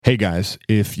Hey guys,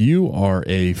 if you are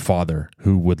a father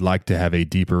who would like to have a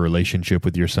deeper relationship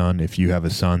with your son, if you have a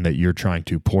son that you're trying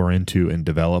to pour into and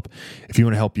develop, if you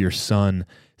want to help your son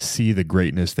see the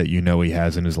greatness that you know he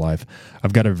has in his life,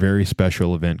 I've got a very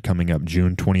special event coming up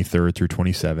June 23rd through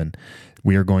 27th.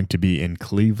 We are going to be in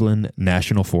Cleveland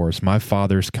National Forest. My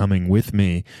father's coming with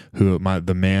me,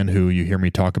 the man who you hear me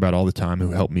talk about all the time,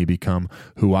 who helped me become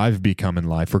who I've become in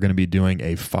life. We're going to be doing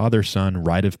a father-son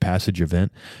rite of passage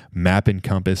event, Map and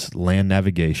Compass land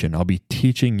navigation. I'll be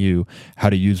teaching you how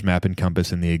to use Map and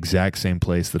Compass in the exact same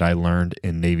place that I learned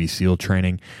in Navy SEAL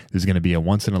training. This is going to be a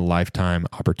once-in-a-lifetime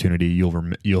opportunity.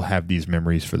 You'll have these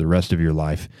memories for the rest of your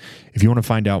life. If you want to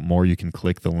find out more, you can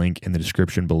click the link in the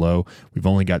description below. We've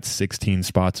only got 16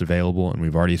 spots available, and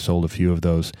we've already sold a few of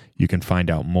those. You can find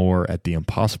out more at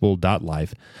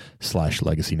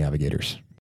theimpossible.life/legacy navigators.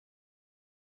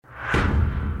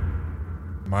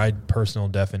 My personal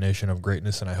definition of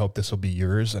greatness, and I hope this will be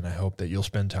yours, and I hope that you'll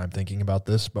spend time thinking about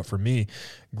this, but for me,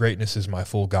 greatness is my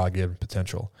full God-given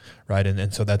potential, right?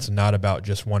 And so that's not about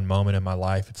just one moment in my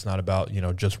life. It's not about,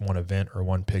 just one event or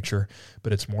one picture,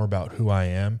 but it's more about who I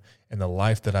am, and the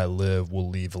life that I live will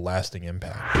leave a lasting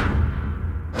impact.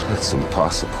 That's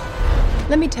impossible.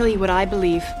 Let me tell you what I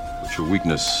believe. But your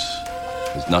weakness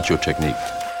is not your technique.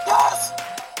 Yes!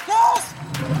 Yes!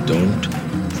 Don't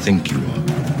think you are.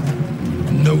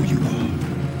 Know you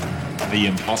are. The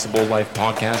Impossible Life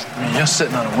Podcast. I mean, you're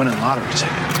sitting on a winning lottery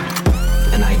ticket.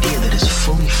 An idea that is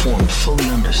fully formed, fully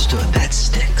understood, that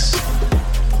sticks.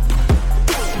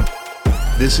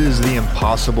 This is the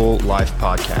Impossible Life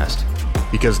Podcast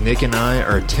because Nick and I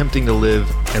are attempting to live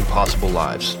impossible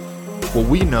lives. What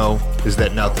we know is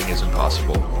that nothing is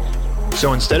impossible.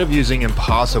 So instead of using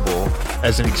impossible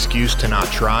as an excuse to not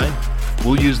try,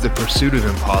 we'll use the pursuit of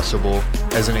impossible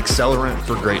as an accelerant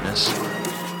for greatness.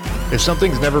 If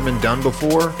something's never been done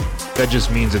before, that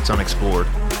just means it's unexplored.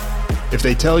 If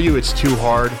they tell you it's too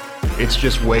hard, it's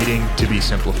just waiting to be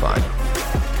simplified.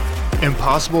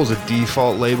 Impossible is a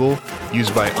default label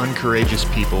used by uncourageous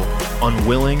people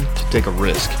unwilling to take a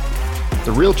risk.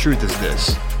 The real truth is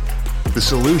this. The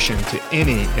solution to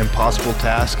any impossible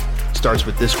task starts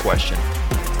with this question.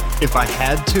 If I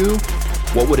had to,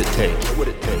 what would it take? What would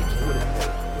it take?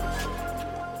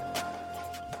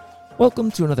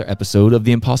 Welcome to another episode of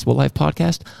the Impossible Life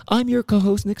Podcast. I'm your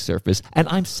co-host, Nick Surface, and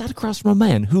I'm sat across from a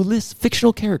man who lists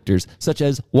fictional characters such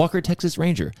as Walker Texas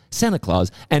Ranger, Santa Claus,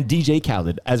 and DJ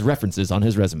Khaled as references on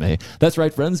his resume. That's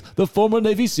right, friends, the former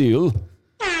Navy SEAL,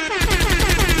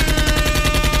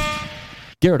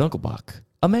 Garrett Unkelbach,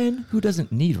 a man who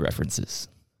doesn't need references.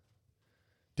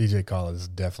 DJ Khaled is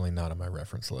definitely not on my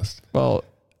reference list. Well,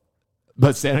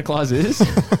 but Santa Claus is?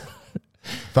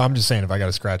 But I'm just saying, if I got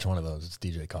to scratch one of those, it's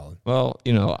DJ Khaled. Well,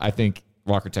 I think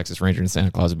Walker Texas Ranger and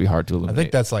Santa Claus would be hard to eliminate. I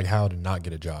think that's like how to not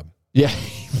get a job. Yeah.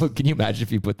 Can you imagine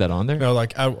if you put that on there? No,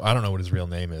 like, I don't know what his real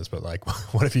name is, but like,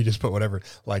 what if you just put whatever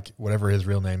his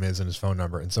real name is and his phone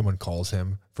number, and someone calls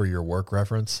him for your work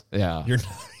reference? Yeah. You're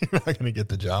not going to get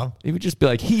the job. He would just be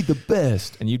like, he the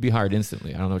best, and you'd be hired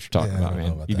instantly. I don't know what you're talking about,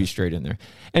 man. You'd be straight in there.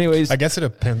 Anyways. I guess it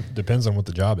depends on what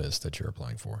the job is that you're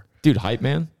applying for. Dude, hype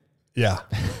man? Yeah.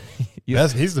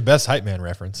 He's the best hype man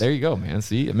reference. There you go, man.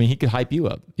 See, I mean, he could hype you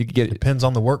up. You could get it. Depends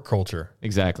on the work culture.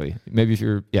 Exactly. Maybe if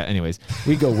you're, anyways,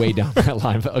 we go way down that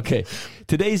line. But okay,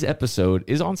 today's episode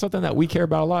is on something that we care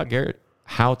about a lot, Garrett.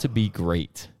 How to be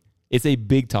great. It's a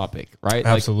big topic, right?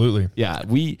 Absolutely.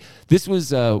 This was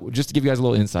just to give you guys a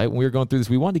little insight. When we were going through this,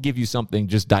 we wanted to give you something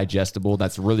just digestible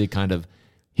that's really kind of,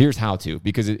 here's how to,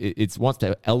 because it wants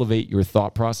to elevate your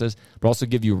thought process, but also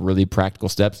give you really practical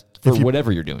steps for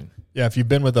whatever you're doing. Yeah, if you've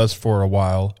been with us for a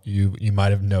while, you might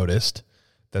have noticed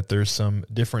that there's some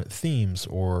different themes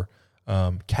or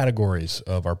categories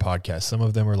of our podcast. Some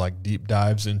of them are like deep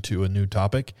dives into a new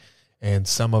topic, and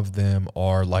some of them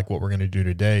are like what we're going to do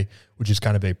today, which is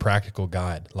kind of a practical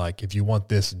guide. Like, if you want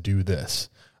this, do this.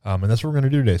 And that's what we're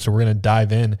going to do today. So we're going to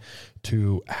dive in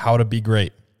to how to be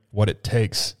great, what it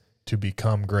takes to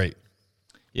become great.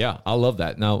 Yeah, I love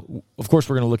that. Now, of course,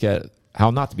 we're going to look at how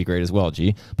not to be great as well,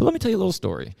 G. But let me tell you a little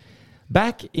story.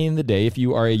 Back in the day, if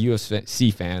you are a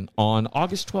UFC fan, on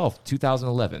August 12th,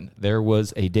 2011, there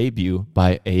was a debut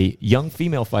by a young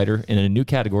female fighter in a new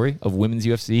category of women's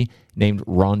UFC named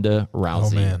Ronda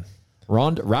Rousey. Oh, man.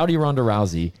 Rowdy Ronda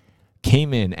Rousey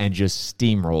came in and just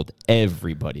steamrolled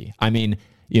everybody. I mean,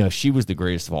 she was the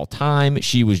greatest of all time.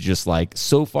 She was just like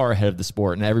so far ahead of the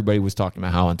sport, and everybody was talking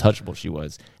about how untouchable she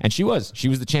was. And she was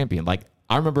the champion. Like,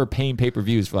 I remember paying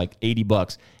pay-per-views for like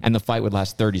 $80 and the fight would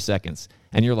last 30 seconds.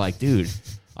 And you're like, dude,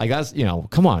 I guess,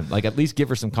 come on, like at least give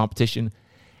her some competition.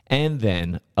 And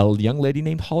then a young lady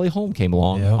named Holly Holm came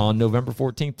along on November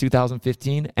 14th,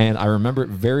 2015. And I remember it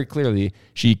very clearly.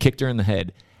 She kicked her in the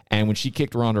head. And when she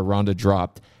kicked Ronda, Ronda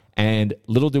dropped. And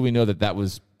little do we know that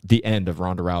was the end of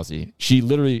Ronda Rousey. She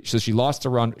lost to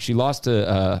Ronda, she lost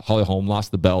to Holly Holm,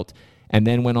 lost the belt, and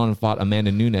then went on and fought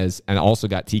Amanda Nunes and also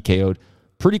got TKO'd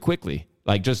pretty quickly,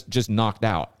 like just knocked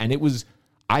out. And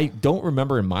I don't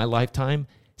remember in my lifetime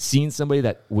seeing somebody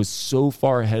that was so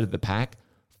far ahead of the pack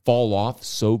fall off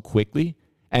so quickly.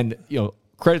 And,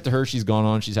 credit to her, she's gone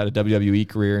on. She's had a WWE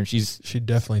career, and she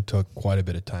definitely took quite a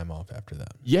bit of time off after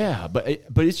that. Yeah, but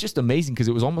it's just amazing because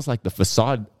it was almost like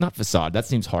not facade, that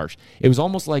seems harsh. It was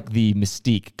almost like the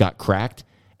mystique got cracked,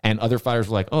 and other fighters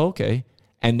were like, oh, okay.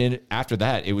 And then after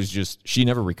that, it was just, she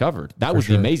never recovered. That was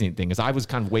the amazing thing, is I was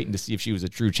kind of waiting to see if she was a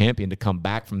true champion to come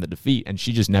back from the defeat, and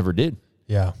she just never did.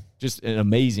 Yeah. Just an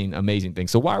amazing, amazing thing.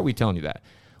 So why are we telling you that?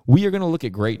 We are going to look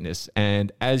at greatness,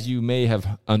 and as you may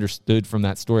have understood from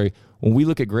that story, when we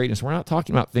look at greatness, we're not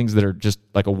talking about things that are just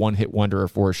like a one-hit wonder or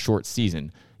for a short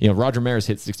season. Roger Maris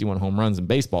hit 61 home runs in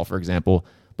baseball, for example,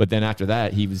 but then after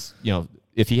that, he was,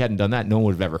 if he hadn't done that, no one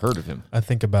would have ever heard of him. I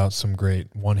think about some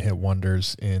great one-hit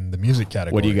wonders in the music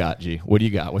category. What do you got, G? What do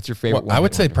you got? What's your favorite I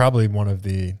would say probably one of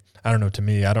the, I don't know, to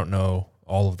me, I don't know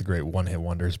all of the great one-hit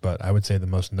wonders, but I would say the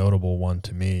most notable one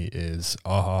to me is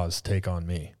a-ha's Take On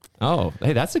Me. Oh,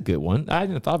 hey, that's a good one. I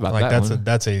hadn't thought about that.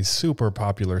 That's a super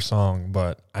popular song,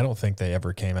 but I don't think they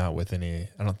ever came out with any.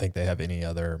 I don't think they have any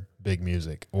other big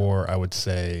music. Or I would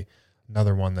say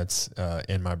another one that's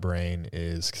in my brain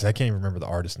is, because I can't even remember the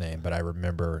artist name, but I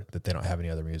remember that they don't have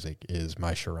any other music, is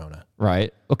My Sharona.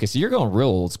 Right. Okay, so you're going real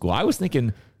old school. I was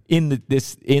thinking in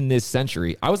this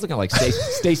century, I was looking at like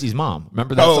Stacey's Mom.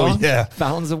 Remember that song? Oh, yeah.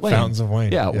 Fountains of Wayne. Fountains of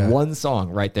Wayne. Yeah, one song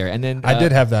right there. And then I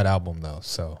did have that album though,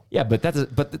 so. Yeah, but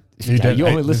you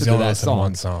only listen to that song.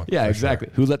 One song. Yeah, exactly.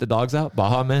 Sure. Who Let the Dogs Out?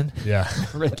 Baha Men. Yeah.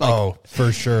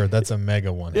 For sure. That's a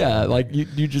mega one. Yeah, like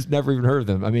you just never even heard of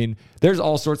them. I mean, there's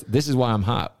all sorts. This Is Why I'm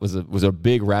Hot was a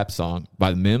big rap song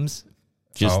by the Mims.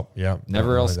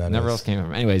 Never else came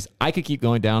from. Anyways, I could keep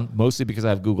going down, mostly because I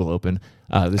have Google open.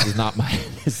 This is not my.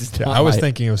 I was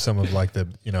thinking of some of like the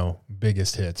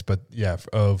biggest hits, but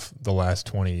of the last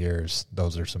 20 years,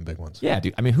 those are some big ones. Yeah,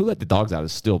 dude. I mean, Who Let the Dogs Out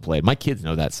is still played. My kids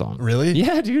know that song. Really?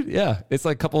 Yeah, dude. Yeah, it's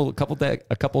like a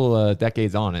couple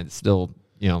decades on, and it's still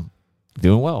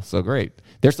doing well. So great.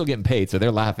 They're still getting paid, so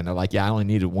they're laughing. They're like, "Yeah, I only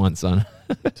needed one, son."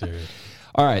 Dude.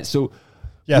 All right, so.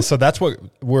 Yeah, so that's what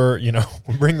we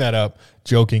bring that up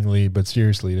jokingly, but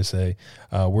seriously to say,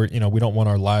 we don't want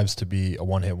our lives to be a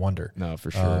one-hit wonder. No,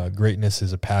 for sure. Greatness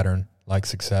is a pattern like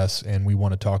success, and we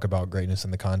want to talk about greatness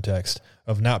in the context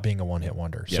of not being a one-hit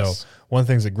wonder. Yes. So one of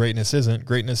the things that greatness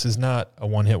is not a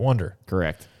one-hit wonder.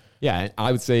 Correct. Yeah,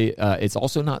 I would say it's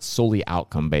also not solely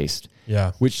outcome-based.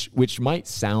 Yeah. Which might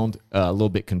sound a little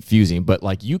bit confusing, but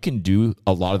like you can do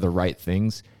a lot of the right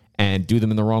things and do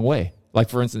them in the wrong way. Like,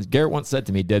 for instance, Garrett once said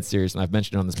to me, dead serious, and I've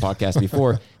mentioned it on this podcast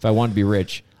before, if I wanted to be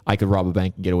rich, I could rob a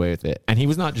bank and get away with it. And he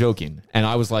was not joking. And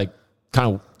I was like,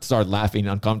 kind of started laughing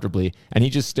uncomfortably. And he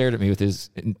just stared at me with his,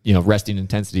 resting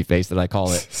intensity face that I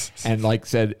call it. And like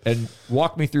said, and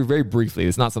walked me through very briefly.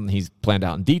 It's not something he's planned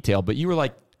out in detail, but you were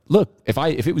like, look, if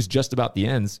it was just about the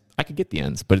ends, I could get the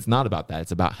ends, but it's not about that.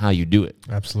 It's about how you do it.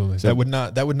 Absolutely. So, that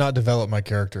would not develop my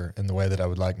character in the way that I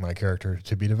would like my character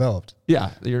to be developed.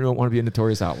 Yeah, you don't want to be a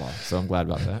notorious outlaw, so I'm glad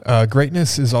about that.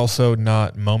 Greatness is also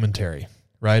not momentary,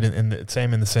 right? And the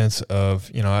same in the sense of,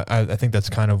 I think that's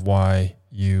kind of why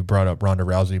you brought up Ronda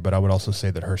Rousey, but I would also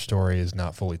say that her story is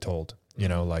not fully told.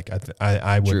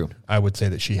 I would say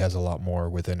that she has a lot more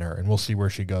within her, and we'll see where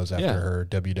she goes after her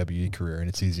WWE career. And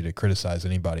it's easy to criticize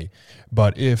anybody,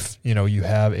 but if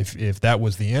if that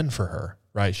was the end for her,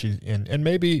 right? And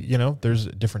maybe there's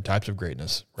different types of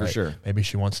greatness, right? For sure. Maybe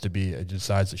she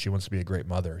decides that she wants to be a great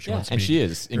mother. She wants to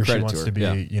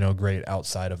be great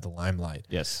outside of the limelight.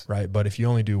 Yes, right. But if you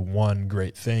only do one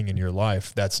great thing in your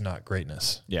life, that's not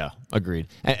greatness. Yeah, agreed.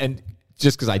 And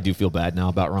just because I do feel bad now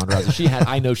about Ronda Rousey.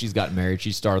 I know she's gotten married.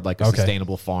 She started like a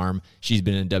sustainable farm. She's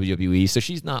been in WWE. So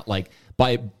she's not like,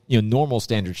 by normal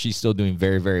standards, she's still doing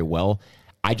very, very well.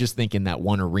 I just think in that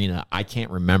one arena, I can't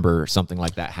remember something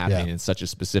like that happening in such a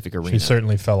specific arena. She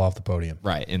certainly fell off the podium.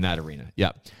 Right, in that arena.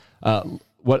 Yeah.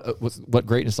 What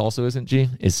greatness also isn't, G,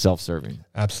 is self-serving.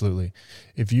 Absolutely.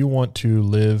 If you want to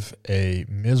live a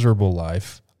miserable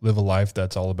life, live a life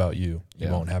that's all about you. You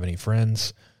won't have any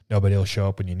friends. Nobody will show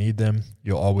up when you need them.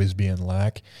 You'll always be in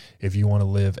lack. If you want to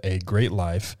live a great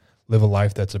life, live a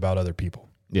life that's about other people.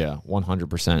 Yeah,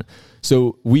 100%.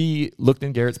 So we looked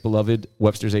in Garrett's beloved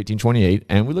Webster's 1828,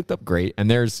 and we looked up great, and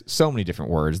there's so many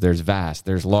different words. There's vast,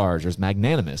 there's large, there's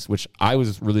magnanimous, which I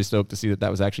was really stoked to see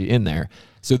that was actually in there.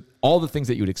 So all the things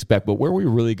that you would expect, but where we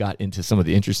really got into some of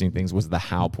the interesting things was the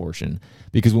how portion.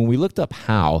 Because when we looked up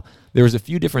how, there was a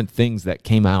few different things that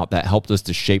came out that helped us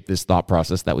to shape this thought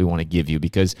process that we want to give you.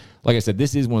 Because, like I said,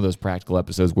 this is one of those practical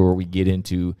episodes where we get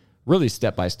into really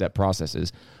step-by-step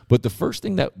processes. But the first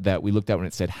thing that we looked at when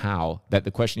it said how, that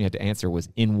the question you had to answer was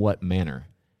in what manner.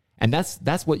 And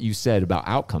that's what you said about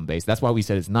outcome-based. That's why we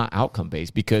said it's not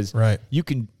outcome-based, because you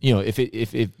can,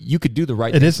 if you could do the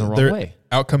right thing in the wrong way.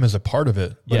 Outcome is a part of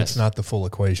it, but Yes. it's not the full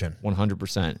equation.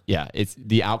 100%. Yeah, it's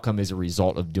the outcome is a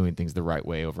result of doing things the right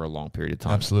way over a long period of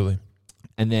time. Absolutely.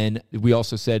 And then we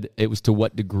also said it was to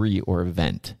what degree or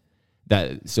event.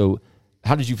 So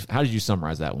how did you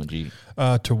summarize that one, G?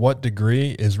 To what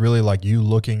degree is really like you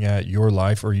looking at your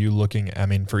life, or you looking,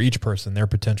 for each person, their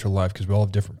potential life, because we all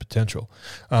have different potential.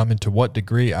 And to what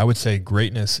degree, I would say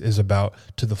greatness is about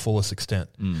to the fullest extent.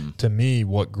 To me,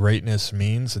 what greatness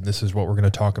means, and this is what we're going to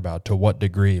talk about, to what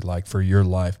degree, like for your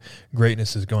life,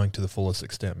 greatness is going to the fullest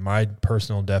extent. My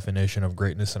personal definition of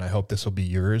greatness, and I hope this will be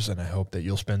yours, and I hope that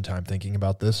you'll spend time thinking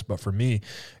about this, but for me,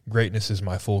 greatness is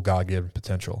my full God-given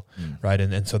potential, right?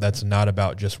 And so that's not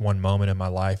about just one moment in my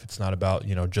life. It's not about,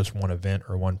 just one event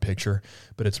or one picture,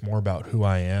 but it's more about who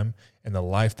I am, and the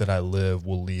life that I live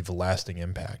will leave a lasting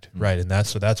impact, right? And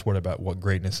that's what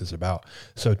greatness is about.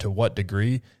 So to what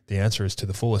degree? The answer is to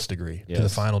the fullest degree, to the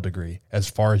final degree, as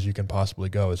far as you can possibly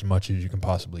go, as much as you can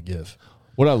possibly give.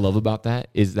 What I love about that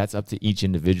is that's up to each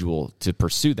individual to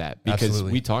pursue that, because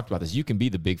Absolutely. we talked about this. You can be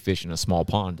the big fish in a small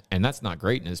pond, and that's not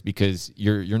greatness, because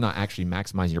you're not actually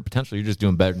maximizing your potential. You're just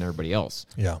doing better than everybody else.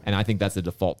 Yeah. And I think that's the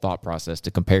default thought process,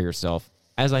 to compare yourself,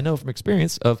 as I know from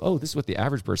experience, of, this is what the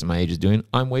average person my age is doing.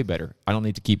 I'm way better. I don't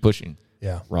need to keep pushing.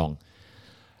 Yeah. Wrong.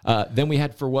 Then we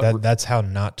had for what that's how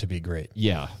not to be great.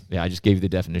 Yeah, I just gave you the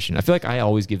definition. I feel like I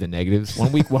always give the negatives.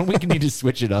 One week you need to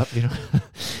switch it up,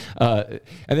 And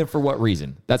then for what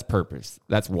reason? That's purpose.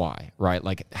 That's why, right?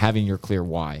 Like having your clear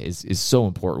why is so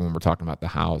important when we're talking about the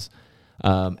hows.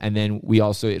 And then it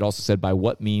also said by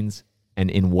what means and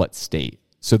in what state.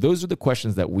 So those are the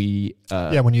questions that we...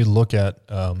 when you look at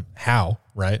how,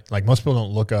 right? Like most people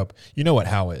don't look up, what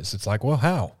how is. It's like, well,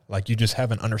 how? Like you just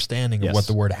have an understanding of what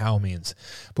the word how means.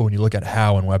 But when you look at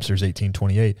how in Webster's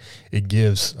 1828, it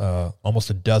gives almost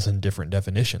a dozen different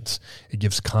definitions. It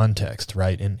gives context,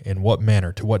 right? In what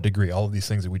manner, to what degree, all of these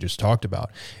things that we just talked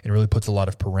about. And it really puts a lot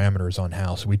of parameters on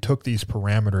how. So we took these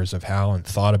parameters of how and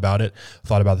thought about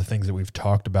the things that we've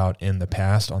talked about in the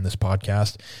past on this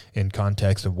podcast in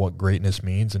context of what greatness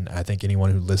means. And I think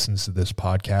anyone who listens to this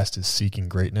podcast is seeking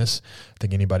greatness. I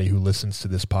think anybody who listens to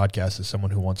this podcast is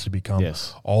someone who wants to become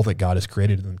all that God has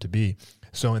created them to be.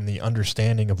 So in the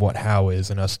understanding of what how is,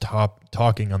 and us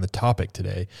talking on the topic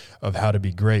today of how to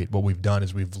be great, what we've done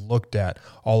is we've looked at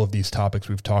all of these topics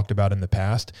we've talked about in the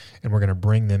past, and we're going to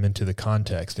bring them into the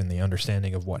context and the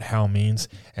understanding of what how means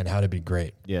and how to be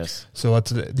great. Yes. So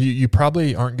you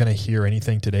probably aren't going to hear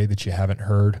anything today that you haven't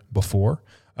heard before,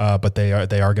 but they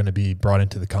are going to be brought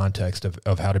into the context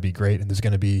of how to be great, and there's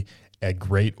going to be a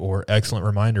great or excellent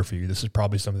reminder for you. This is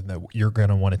probably something that you're going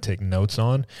to want to take notes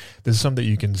on. This is something that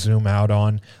you can zoom out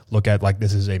on, look at like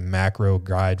this is a macro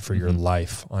guide for your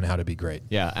life on how to be great.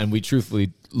 Yeah, and we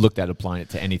truthfully looked at applying it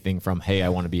to anything from, hey, I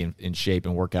want to be in shape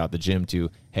and work out at the gym, to,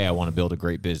 hey, I want to build a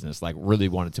great business. Like really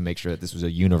wanted to make sure that this was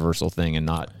a universal thing and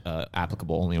not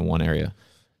applicable only in one area.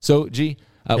 So, G...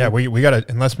 we got to,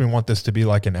 unless we want this to be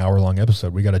like an hour-long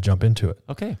episode, we got to jump into it.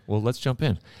 Okay, well, let's jump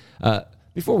in.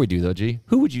 Before we do, though, G,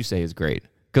 who would you say is great?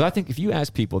 Because I think if you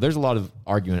ask people, there's a lot of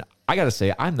argument. I got to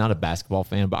say, I'm not a basketball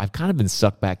fan, but I've kind of been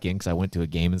sucked back in because I went to a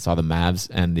game and saw the Mavs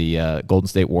and the Golden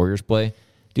State Warriors play.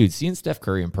 Dude, seeing Steph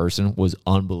Curry in person was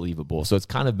unbelievable. So it's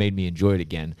kind of made me enjoy it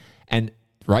again. And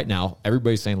right now,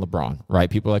 everybody's saying LeBron, right?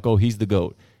 People are like, oh, he's the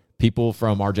GOAT. People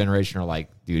from our generation are like,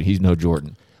 dude, he's no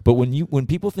Jordan. But when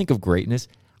people think of greatness,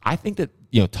 I think that,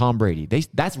 Tom Brady,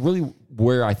 that's really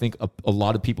where I think a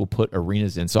lot of people put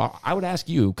arenas in. So I would ask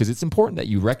you, because it's important that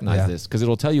you recognize this, because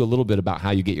it'll tell you a little bit about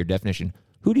how you get your definition.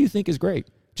 Who do you think is great?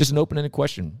 Just an open-ended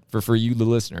question for you, the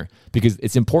listener, because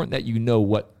it's important that you know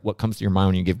what comes to your mind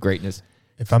when you give greatness.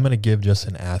 If I'm going to give just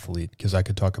an athlete, because I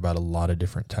could talk about a lot of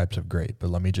different types of great,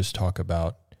 but let me just talk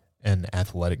about an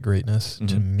athletic greatness.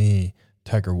 To me,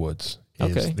 Tiger Woods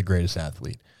is the greatest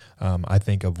athlete. I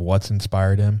think of what's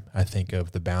inspired him. I think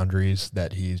of the boundaries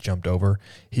that he's jumped over.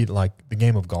 The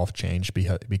game of golf changed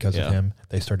because of him.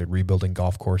 They started rebuilding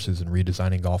golf courses and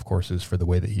redesigning golf courses for the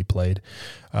way that he played.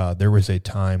 There was a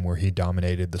time where he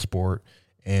dominated the sport,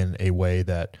 in a way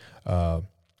that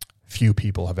few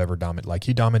people have ever dominated. Like,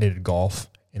 he dominated golf,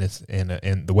 and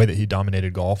the way that he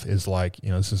dominated golf is like,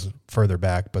 this is further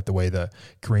back, but the way that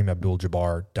Kareem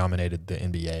Abdul-Jabbar dominated the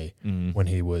NBA when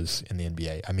he was in the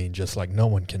NBA. I mean, just like no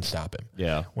one can stop him.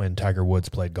 Yeah. When Tiger Woods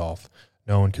played golf,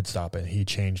 no one could stop it. He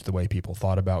changed the way people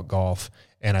thought about golf,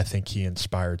 and I think he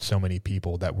inspired so many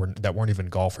people that weren't even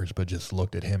golfers, but just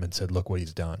looked at him and said, "Look what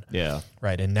he's done." Yeah.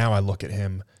 Right. And now I look at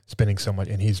him spending so much,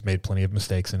 and he's made plenty of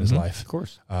mistakes in his life, of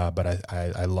course. But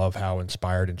I love how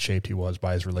inspired and shaped he was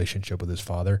by his relationship with his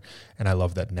father, and I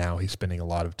love that now he's spending a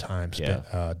lot of time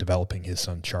developing his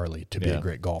son Charlie to be a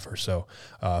great golfer. So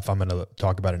if I'm going to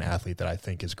talk about an athlete that I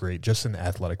think is great, just in the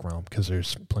athletic realm, because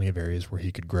there's plenty of areas where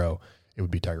he could grow, it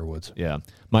would be Tiger Woods. Yeah.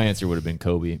 My answer would have been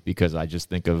Kobe, because I just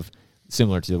think of,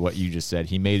 similar to what you just said,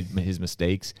 he made his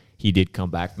mistakes. He did come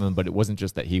back from them, but it wasn't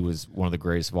just that he was one of the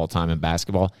greatest of all time in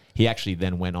basketball. He actually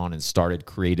then went on and started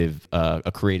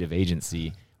a creative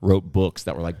agency, wrote books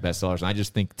that were like bestsellers. And I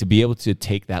just think to be able to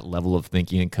take that level of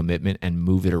thinking and commitment and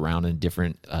move it around in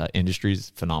different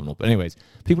industries, phenomenal. But anyways,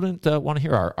 people didn't want to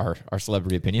hear our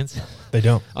celebrity opinions. They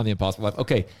don't. On the Impossible Life.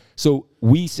 Okay, so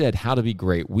we said how to be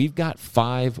great. We've got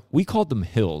 5, we called them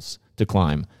hills to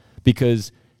climb,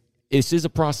 because this is a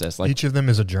process. Like, each of them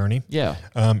is a journey. Yeah.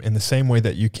 In the same way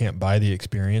that you can't buy the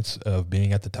experience of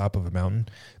being at the top of a mountain,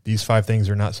 these 5 things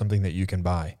are not something that you can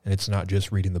buy. And it's not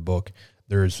just reading the book.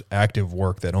 There's active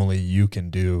work that only you can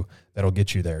do that'll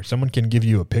get you there. Someone can give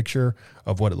you a picture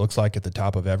of what it looks like at the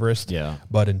top of Everest. Yeah.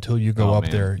 But until you go up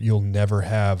there, you'll never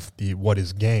have what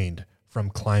is gained from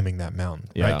climbing that mountain.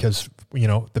 Yeah. Right? Because,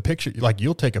 the picture, like,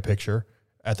 you'll take a picture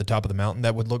at the top of the mountain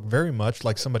that would look very much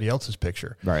like somebody else's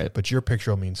picture. Right. But your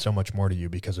picture will mean so much more to you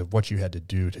because of what you had to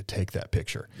do to take that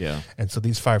picture. Yeah. And so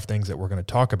these 5 things that we're going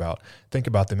to talk about, think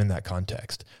about them in that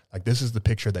context. Like, this is the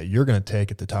picture that you're going to take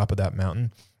at the top of that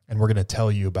mountain, and we're going to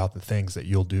tell you about the things that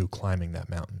you'll do climbing that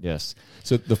mountain. Yes.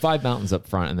 So the 5 mountains up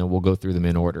front, and then we'll go through them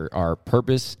in order, are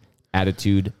purpose,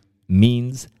 attitude,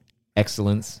 means,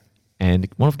 excellence, and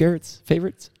one of Garrett's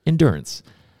favorites, endurance.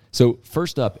 So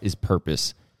first up is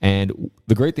purpose. And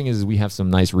the great thing is we have some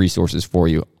nice resources for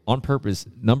you. On purpose,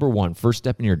 number 1, first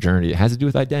step in your journey, it has to do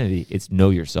with identity. It's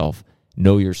know yourself,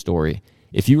 know your story.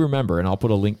 If you remember, and I'll put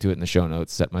a link to it in the show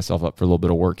notes, set myself up for a little bit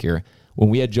of work here. When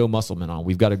we had Joe Musselman on,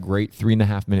 we've got a great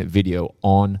 3.5-minute video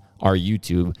on our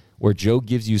YouTube where Joe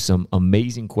gives you some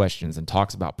amazing questions and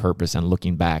talks about purpose and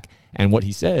looking back. And what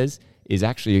he says is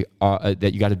actually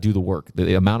that you got to do the work.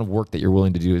 The amount of work that you're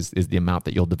willing to do is the amount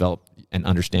that you'll develop and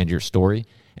understand your story.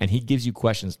 And he gives you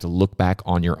questions to look back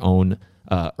on your own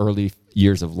early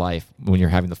years of life when you're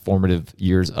having the formative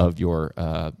years of your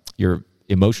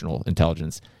emotional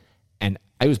intelligence. And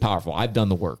it was powerful. I've done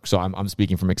the work, so I'm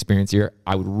speaking from experience here.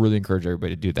 I would really encourage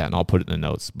everybody to do that, and I'll put it in the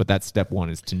notes. But that's step 1,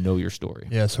 is to know your story.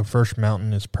 Yeah, so first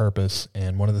mountain is purpose,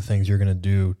 and one of the things you're going to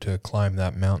do to climb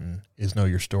that mountain is know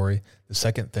your story. The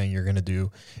second thing you're going to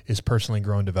do is personally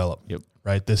grow and develop. Yep.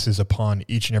 Right? This is upon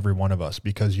each and every one of us,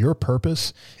 because your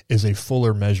purpose is a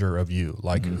fuller measure of you.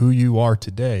 Like, who you are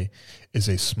today is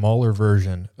a smaller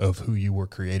version of who you were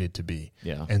created to be.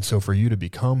 Yeah. And so for you to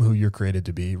become who you're created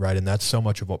to be, right? And that's so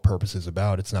much of what purpose is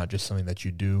about. It's not just something that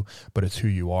you do, but it's who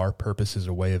you are. Purpose is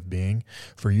a way of being.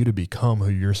 For you to become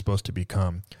who you're supposed to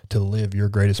become, to live your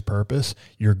greatest purpose,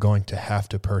 you're going to have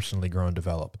to personally grow and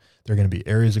develop. There are going to be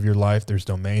areas of your life. There's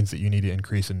domains that you need to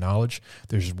increase in knowledge.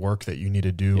 There's work that you need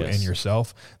to do in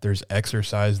yourself. There's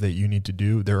exercise that you need to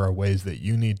do. There are ways that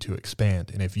you need to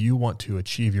expand. And if you want to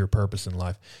achieve your purpose in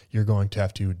life, you're going to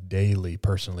have to daily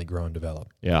personally grow and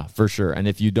develop. Yeah, for sure. And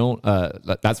if you don't,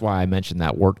 that's why I mentioned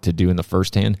that work to do in the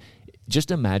first hand.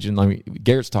 Just imagine,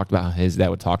 Garrett's talked about how his dad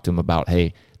would talk to him about,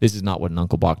 hey, this is not what an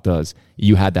Uncle Bach does.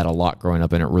 You had that a lot growing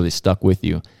up and it really stuck with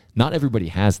you. Not everybody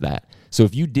has that. So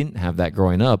if you didn't have that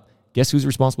growing up, guess whose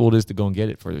responsible it is to go and get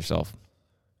it for yourself?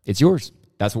 It's yours.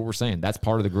 That's what we're saying. That's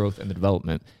part of the growth and the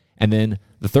development. And then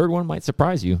the third one might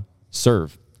surprise you.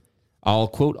 Serve. I'll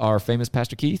quote our famous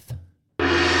Pastor Keith.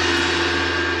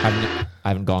 I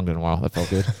haven't gonged in a while. That felt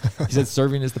good. He said,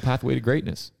 serving is the pathway to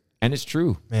greatness. And it's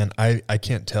true. Man, I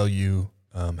can't tell you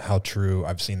how true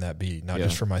I've seen that be, not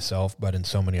just for myself, but in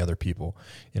so many other people.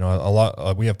 We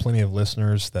have plenty of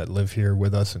listeners that live here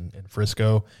with us in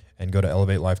Frisco and go to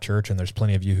Elevate Life Church, and there's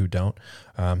plenty of you who don't.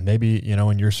 Maybe,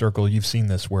 in your circle, you've seen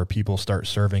this where people start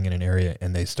serving in an area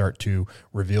and they start to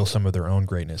reveal some of their own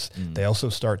greatness. They also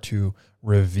start to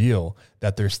reveal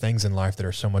that there's things in life that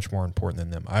are so much more important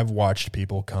than them. I've watched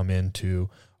people come into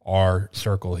our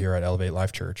circle here at Elevate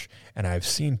Life Church, and I've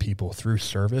seen people through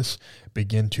service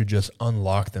begin to just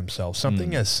unlock themselves.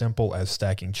 Something as simple as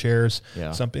stacking chairs,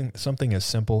 something as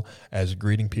simple as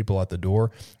greeting people at the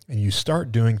door, and you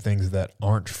start doing things that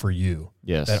aren't for you,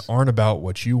 that aren't about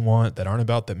what you want,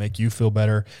 that make you feel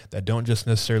better, that don't just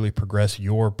necessarily progress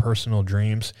your personal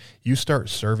dreams. You start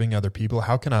serving other people.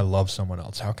 How can I love someone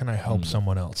else? How can I help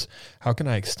someone else? How can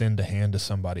I extend a hand to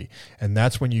somebody? And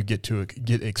that's when you get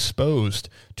exposed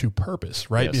to purpose,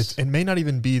 right? It may not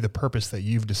even be the purpose that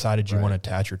you've decided you want to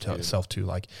attach yourself to.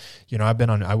 Like,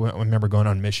 I remember going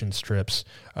on missions trips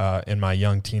in my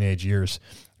young teenage years.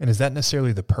 And is that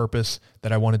necessarily the purpose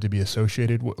that I wanted to be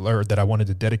associated with, or that I wanted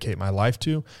to dedicate my life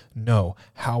to? No.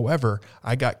 However,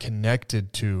 I got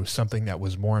connected to something that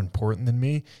was more important than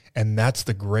me. And that's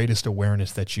the greatest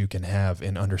awareness that you can have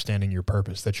in understanding your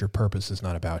purpose, that your purpose is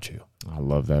not about you. I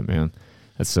love that, man.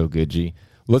 That's so good, G.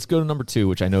 Let's go to number 2,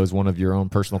 which I know is one of your own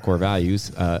personal core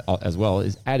values as well,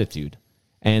 is attitude.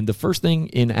 And the first thing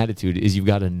in attitude is you've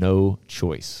got a no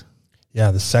choice.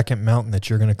 Yeah, the second mountain that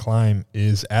you're going to climb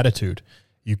is attitude.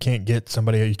 You can't take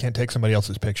somebody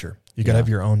else's picture. You got to have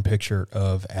your own picture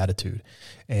of attitude.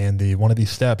 And one of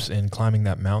these steps in climbing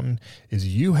that mountain is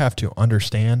you have to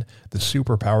understand the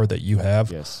superpower that you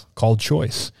have called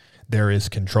choice. There is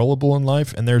controllable in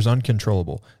life and there's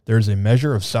uncontrollable. There's a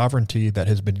measure of sovereignty that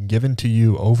has been given to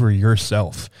you over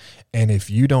yourself. And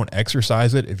if you don't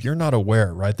exercise it, if you're not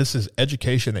aware, right, this is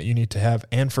education that you need to have.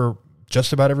 And for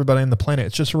just about everybody on the planet,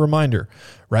 it's just a reminder,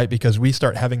 right? Because we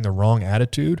start having the wrong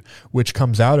attitude, which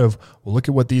comes out of, well, look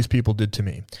at what these people did to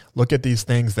me. Look at these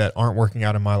things that aren't working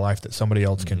out in my life that somebody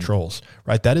else controls,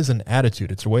 right? That is an attitude.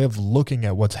 It's a way of looking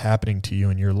at what's happening to you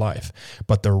in your life.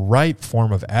 But the right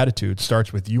form of attitude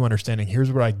starts with you understanding,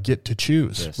 here's what I get to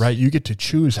choose, right? You get to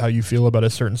choose how you feel about a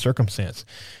certain circumstance.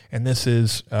 And this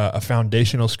is a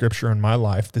foundational scripture in my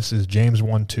life. This is James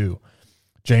 1:2.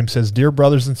 James says, "Dear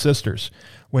brothers and sisters,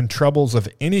 when troubles of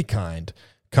any kind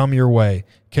come your way,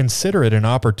 consider it an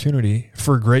opportunity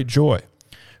for great joy.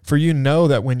 For you know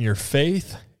that when your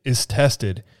faith is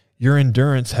tested, your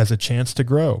endurance has a chance to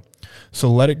grow.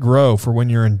 So let it grow, for when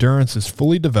your endurance is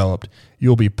fully developed, you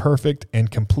will be perfect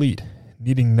and complete,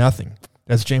 needing nothing."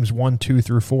 That's James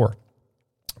 1:2-4.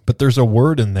 But there's a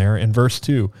word in there in verse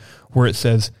 2 where it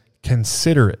says,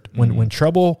 consider it. When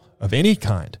trouble of any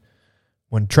kind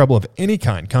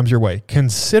comes your way,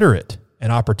 consider it an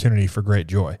opportunity for great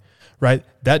joy, right?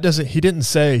 He didn't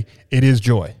say it is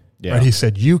joy, right? He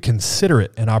said, you consider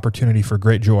it an opportunity for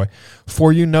great joy,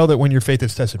 for you know that when your faith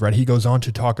is tested, right? He goes on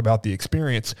to talk about the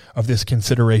experience of this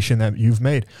consideration that you've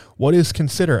made. What is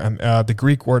consider? The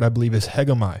Greek word, I believe, is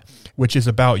hegemai, which is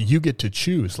about you get to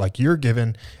choose, like you're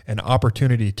given an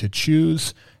opportunity to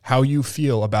choose how you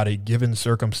feel about a given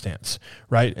circumstance,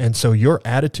 right? And so your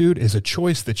attitude is a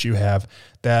choice that you have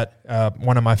that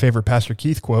one of my favorite Pastor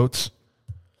Keith quotes,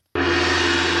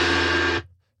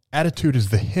 attitude is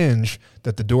the hinge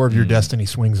that the door of your destiny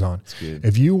swings on.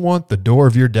 If you want the door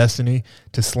of your destiny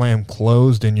to slam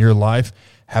closed in your life,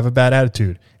 have a bad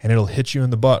attitude and it'll hit you in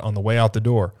the butt on the way out the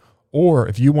door. Or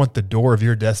if you want the door of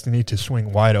your destiny to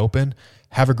swing wide open,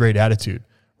 have a great attitude,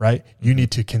 right? You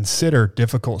need to consider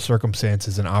difficult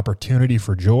circumstances an opportunity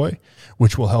for joy,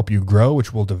 which will help you grow,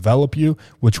 which will develop you,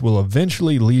 which will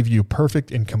eventually leave you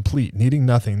perfect and complete, needing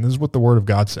nothing. This is what the Word of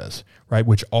God says, right?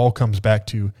 Which all comes back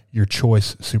to your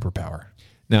choice superpower.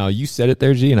 Now, you said it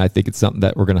there, G, and I think it's something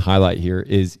that we're going to highlight here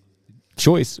is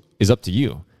choice is up to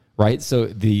you, right? So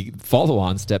the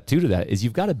follow-on step 2 to that is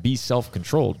you've got to be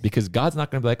self-controlled because God's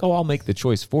not going to be like, oh, I'll make the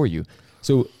choice for you.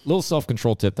 So little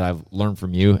self-control tip that I've learned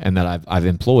from you and that I've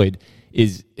employed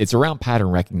is it's around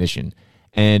pattern recognition.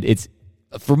 And it's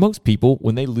for most people,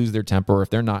 when they lose their temper or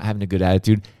if they're not having a good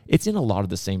attitude, it's in a lot of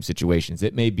the same situations.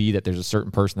 It may be that there's a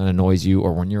certain person that annoys you,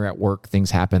 or when you're at work,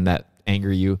 things happen that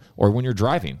anger you, or when you're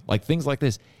driving, like things like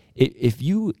this. If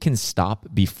you can stop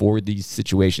before these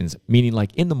situations, meaning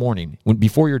like in the morning,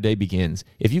 before your day begins,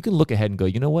 if you can look ahead and go,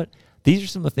 you know what? These are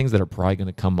some of the things that are probably going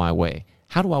to come my way.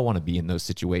 How do I want to be in those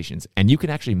situations? And you can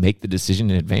actually make the decision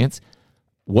in advance.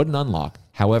 What an unlock.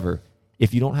 However,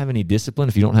 if you don't have any discipline,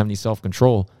 if you don't have any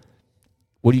self-control,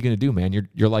 what are you going to do, man?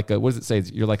 You're like what does it say?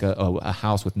 You're like a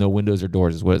house with no windows or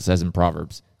doors is what it says in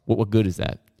Proverbs. What good is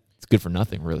that? It's good for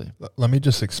nothing, really. Let me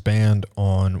just expand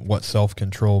on what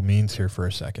self-control means here for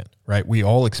a second, right? We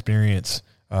all experience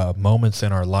moments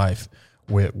in our life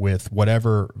with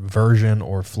whatever version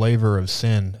or flavor of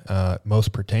sin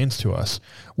most pertains to us,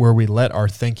 where we let our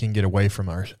thinking get away from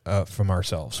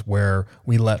ourselves, where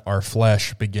we let our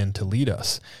flesh begin to lead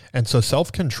us. And so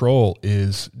self-control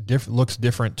looks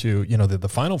different to, the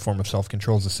final form of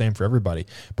self-control is the same for everybody,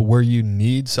 but where you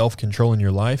need self-control in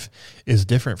your life is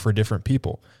different for different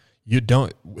people.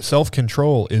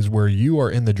 Self-control is where you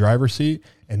are in the driver's seat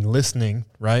and listening,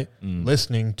 right?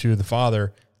 Listening to the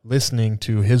Father, listening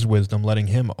to his wisdom, letting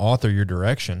him author your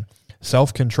direction.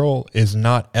 Self-control is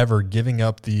not ever giving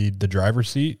up the driver's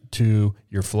seat to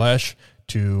your flesh,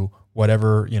 to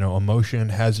whatever, emotion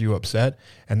has you upset.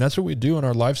 And that's what we do in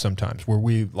our life sometimes, where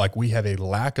we have a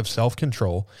lack of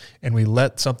self-control and we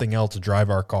let something else drive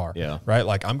our car. Yeah. Right.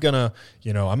 Like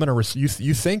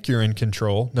you think you're in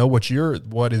control. No,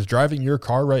 what is driving your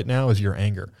car right now is your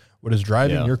anger. What is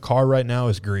driving your car right now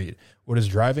is greed. What is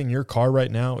driving your car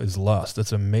right now is lust.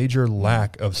 That's a major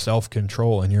lack of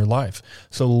self-control in your life.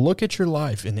 So look at your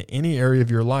life, in any area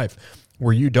of your life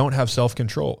where you don't have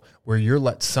self-control, where you're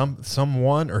let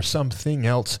someone or something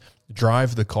else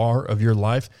drive the car of your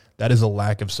life. That is a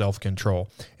lack of self-control.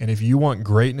 And if you want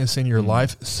greatness in your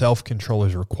life, self-control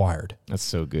is required. That's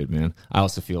so good, man. I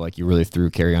also feel like you really threw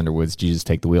Carrie Underwood's Jesus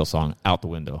Take the Wheel song out the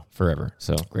window forever.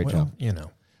 So great job.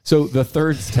 So the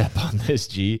third step on this,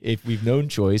 G, if we've known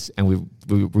choice and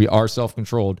we are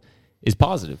self-controlled, is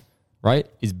positive, right?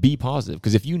 Is be positive.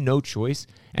 Because if you know choice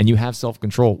and you have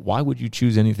self-control, why would you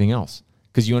choose anything else?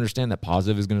 Because you understand that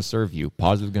positive is going to serve you.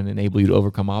 Positive is going to enable you to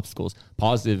overcome obstacles.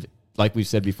 Positive, like we've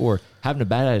said before, having a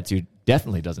bad attitude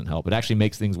definitely doesn't help. It actually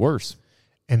makes things worse.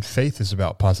 And faith is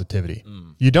about positivity.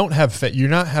 You don't have faith. You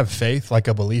not have faith like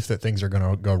a belief that things are going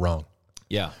to go wrong.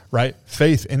 Yeah. Right?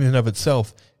 Faith in and of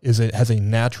itself has a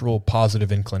natural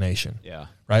positive inclination. Yeah.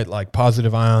 Right? Like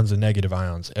positive ions and negative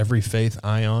ions. Every faith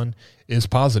ion is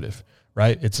positive,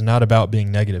 right? It's not about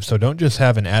being negative. So don't just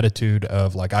have an attitude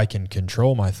of like, I can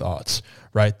control my thoughts,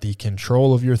 right? The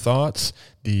control of your thoughts,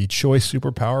 the choice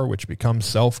superpower, which becomes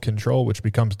self-control, which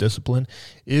becomes discipline,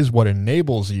 is what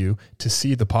enables you to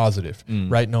see the positive,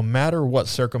 right? No matter what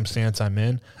circumstance I'm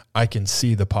in, I can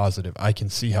see the positive. I can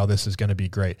see how this is going to be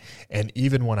great. And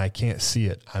even when I can't see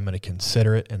it, I'm going to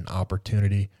consider it an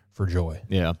opportunity for joy.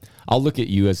 Yeah. I'll look at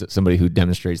you as somebody who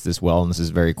demonstrates this well, and this is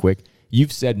very quick.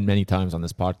 You've said many times on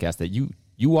this podcast that you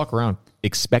walk around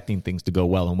expecting things to go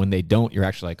well, and when they don't, you're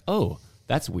actually like, oh,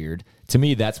 that's weird. To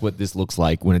me, that's what this looks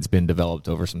like when it's been developed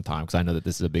over some time, because I know that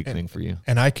this is a big thing for you.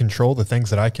 And I control the things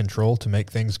that I control to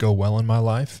make things go well in my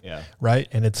life. Yeah. Right?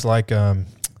 And it's like,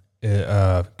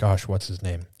 what's his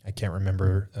name? I can't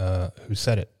remember who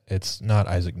said it. It's not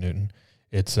Isaac Newton.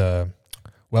 It's,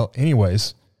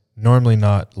 anyways, normally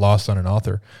not lost on an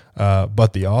author,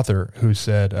 but the author who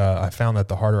said, I found that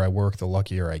the harder I work, the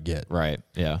luckier I get. Right.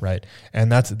 Yeah. Right.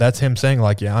 And that's him saying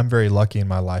like, yeah, I'm very lucky in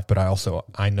my life, but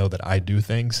I know that I do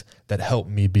things that help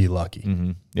me be lucky.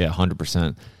 Mm-hmm. Yeah,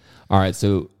 100%. All right,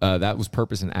 so that was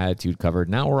purpose and attitude covered.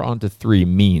 Now we're on to 3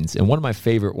 means. And one of my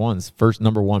favorite ones,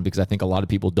 number one, because I think a lot of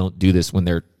people don't do this when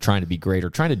they're trying to be great or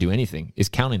trying to do anything, is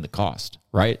counting the cost,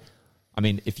 right? I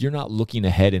mean, if you're not looking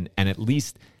ahead and at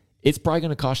least, it's probably going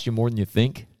to cost you more than you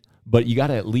think, but you got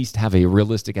to at least have a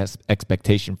realistic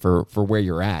expectation for where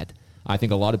you're at. I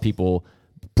think a lot of people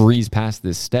breeze past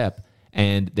this step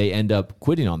and they end up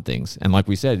quitting on things. And like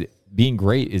we said, being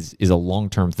great is a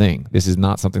long-term thing. This is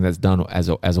not something that's done as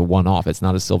a one-off. It's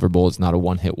not a silver bullet. It's not a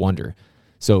one-hit wonder.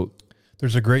 So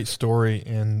there's a great story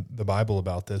in the Bible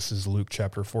about this. This is Luke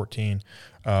chapter 14,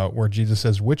 where Jesus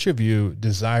says, which of you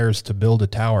desires to build a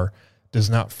tower does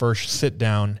not first sit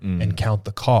down and count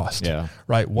the cost,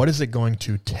 right? What is it going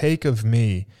to take of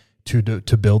me to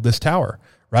build this tower,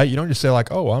 right? You don't just say like,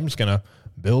 oh, well, I'm just going to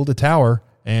build a tower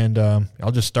and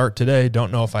I'll just start today.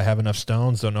 Don't know if I have enough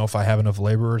stones. Don't know if I have enough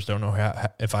laborers. Don't know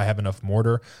if I have enough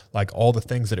mortar, like all the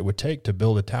things that it would take to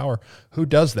build a tower. Who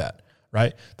does that?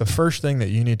 Right? The first thing that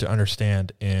you need to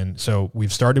understand, so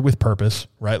we've started with purpose,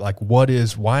 right? Like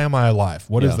why am I alive?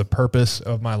 What is the purpose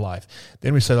of my life?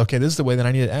 Then we said, okay, this is the way that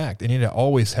I need to act. I need to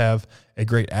always have a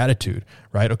great attitude,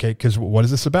 right? Okay, because what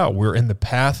is this about? We're in the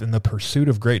path, in the pursuit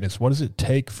of greatness. What does it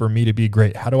take for me to be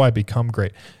great? How do I become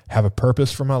great? Have a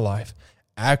purpose for my life.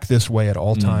 Act this way at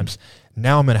all times.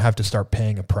 Now I'm going to have to start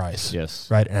paying a price,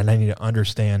 right? And I need to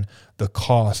understand the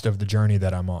cost of the journey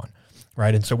that I'm on.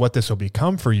 right? And so what this will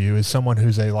become for you is someone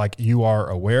who's you are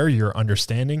aware, you're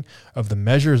understanding of the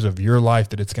measures of your life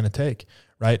that it's going to take,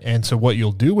 right? And so what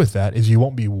you'll do with that is you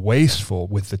won't be wasteful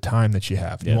with the time that you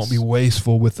have. You won't be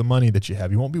wasteful with the money that you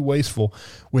have. You won't be wasteful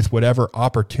with whatever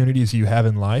opportunities you have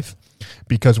in life,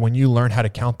 because when you learn how to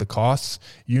count the costs,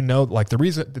 the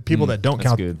reason the people that don't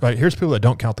count, right? Here's people that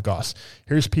don't count the costs.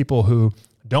 Here's people who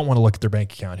don't want to look at their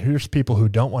bank account. Here's people who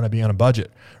don't want to be on a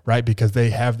budget, right? Because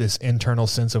they have this internal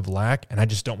sense of lack, and I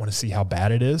just don't want to see how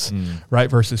bad it is, right?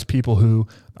 Versus people who,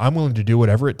 I'm willing to do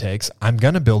whatever it takes. I'm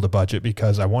going to build a budget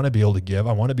because I want to be able to give.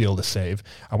 I want to be able to save.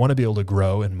 I want to be able to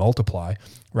grow and multiply,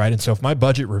 right? And so if my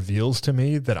budget reveals to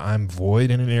me that I'm void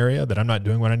in an area, that I'm not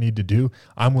doing what I need to do,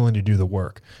 I'm willing to do the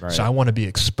work. Right. So I want to be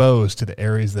exposed to the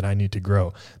areas that I need to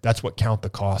grow. That's what Count the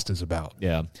Cost is about.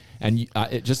 Yeah. And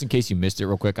just in case you missed it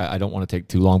real quick, I don't want to take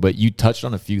too long, but you touched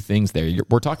on a few things there.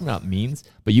 We're talking about means,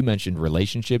 but you mentioned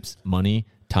relationships, money,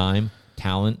 time,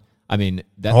 talent. I mean,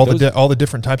 all the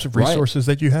different types of resources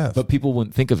that you have. But people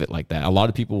wouldn't think of it like that. A lot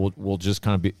of people will just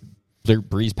kind of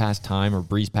breeze past time or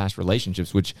breeze past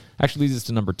relationships, which actually leads us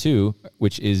to number 2,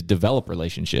 which is develop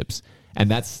relationships.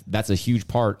 And that's a huge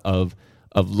part of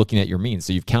looking at your means.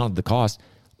 So you've counted the cost.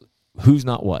 Who's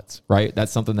not what's, right?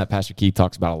 That's something that Pastor Keith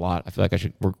talks about a lot. I feel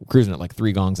like we're cruising at like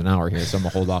 3 gongs an hour here, so I'm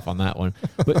gonna hold off on that one.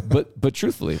 But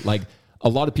truthfully, like, a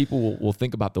lot of people will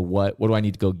think about the what do I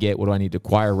need to go get? What do I need to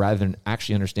acquire, rather than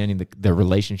actually understanding the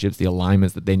relationships, the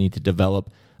alignments that they need to develop.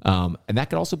 And that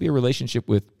could also be a relationship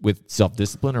with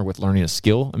self-discipline or with learning a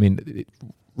skill. I mean,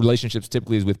 relationships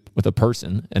typically is with a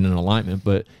person and an alignment,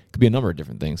 but it could be a number of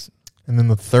different things. And then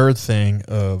the third thing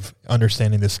of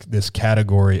understanding this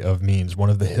category of means,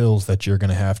 one of the hills that you're going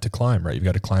to have to climb, right? You've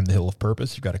got to climb the hill of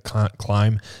purpose. You've got to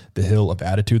climb the hill of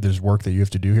attitude. There's work that you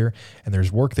have to do here, and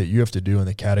there's work that you have to do in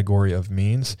the category of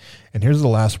means. And here's the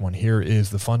last one. Here is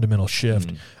the fundamental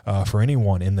shift for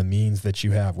anyone in the means that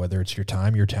you have, whether it's your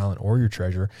time, your talent, or your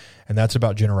treasure, and that's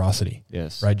about generosity.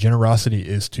 Yes. Right? Generosity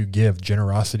is to give.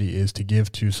 Generosity is to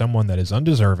give to someone that is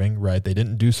undeserving, right? They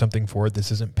didn't do something for it.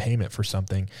 This isn't payment for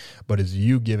something, but is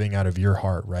you giving out of your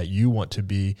heart, right? You want to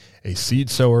be a seed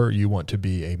sower. You want to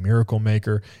be a miracle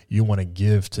maker. You want to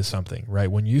give to something, right?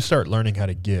 When you start learning how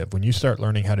to give, when you start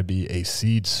learning how to be a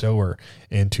seed sower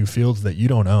into fields that you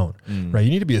don't own, right? You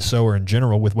need to be a sower in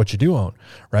general with what you do own,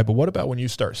 right? But what about when you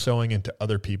start sowing into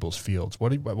other people's fields?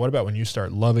 What about when you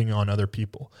start loving on other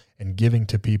people and giving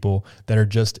to people that are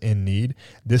just in need?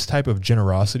 This type of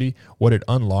generosity, what it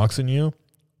unlocks in you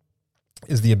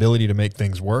is the ability to make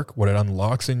things work. What it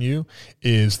unlocks in you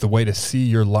is the way to see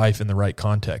your life in the right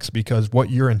context, because what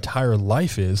your entire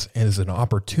life is an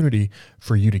opportunity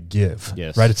for you to give,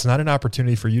 right? It's not an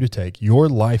opportunity for you to take. Your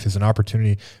life is an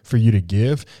opportunity for you to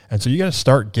give. And so you got to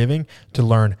start giving to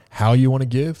learn how you want to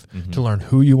give, to learn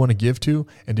who you want to give to,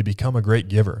 and to become a great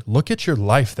giver. Look at your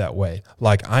life that way.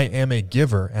 Like, I am a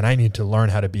giver and I need to learn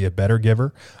how to be a better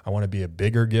giver. I want to be a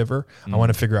bigger giver. I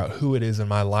want to figure out who it is in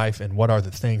my life and what are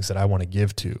the things that I want to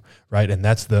give to, right? And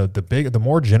that's the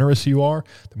more generous you are,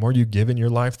 the more you give in your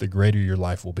life, the greater your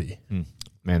life will be.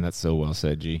 Man, that's so well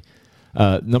said, G.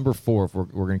 Number 4, if we're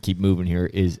going to keep moving here,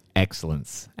 is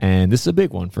excellence. And this is a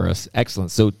big one for us,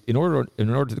 excellence. So in order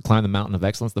to climb the mountain of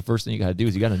excellence, the first thing you got to do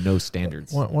is you got to know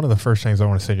standards. One of the first things I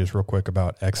want to say just real quick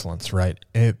about excellence, right?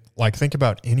 Think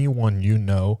about anyone you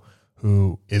know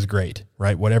who is great,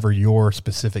 right? Whatever your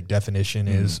specific definition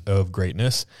is of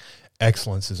greatness,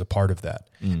 excellence is a part of that.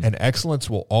 And excellence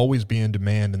will always be in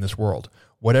demand in this world.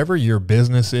 Whatever your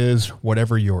business is,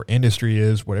 whatever your industry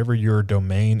is, whatever your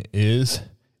domain is,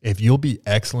 if you'll be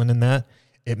excellent in that,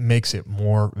 it makes it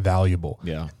more valuable.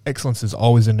 Yeah. Excellence is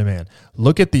always in demand.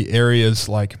 Look at the areas,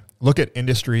 look at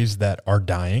industries that are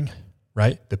dying,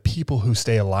 right? The people who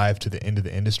stay alive to the end of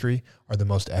the industry are the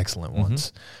most excellent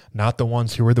ones, not the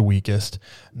ones who are the weakest,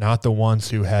 not the ones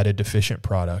who had a deficient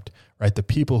product, right? The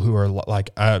people who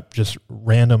are just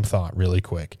random thought really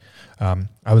quick.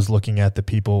 I was looking at the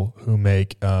people who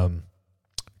make, what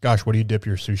do you dip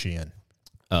your sushi in?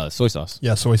 Soy sauce.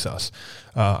 Yeah, soy sauce.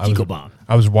 I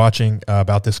was watching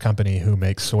about this company who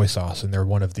makes soy sauce, and they're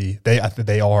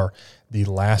they are the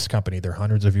last company. They're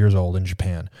hundreds of years old in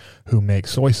Japan who make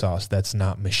soy sauce that's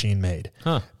not machine made.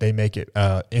 They make it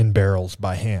in barrels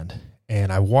by hand.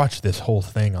 And I watched this whole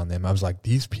thing on them. I was like,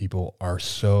 these people are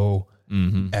so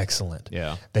excellent.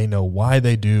 Yeah. They know why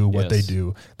they do what they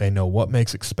do. They know what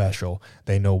makes it special.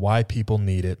 They know why people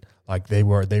need it. Like, they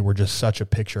were just such a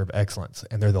picture of excellence,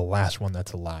 and they're the last one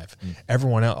that's alive.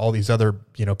 Everyone else, all these other,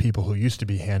 people who used to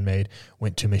be handmade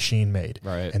went to machine made.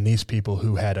 Right. And these people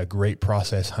who had a great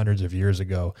process hundreds of years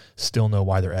ago still know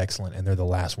why they're excellent, and they're the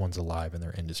last ones alive in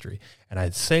their industry. And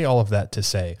I'd say all of that to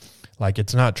say, Like,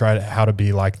 it's not how to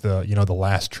be like the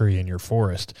last tree in your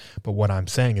forest. But what I'm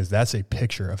saying is that's a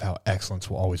picture of how excellence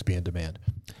will always be in demand.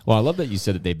 Well, I love that you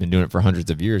said that they've been doing it for hundreds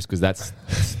of years, because that's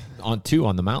on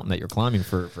the mountain that you're climbing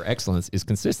for excellence is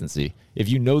consistency. If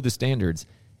you know the standards,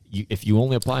 if you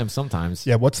only apply them sometimes.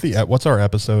 Yeah. What's our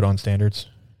episode on standards?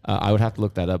 I would have to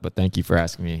look that up, but thank you for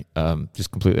asking me.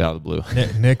 Just completely out of the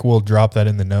blue. Nick will drop that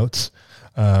in the notes.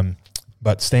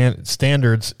 But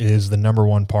standards is the number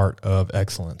one part of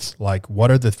excellence. Like, what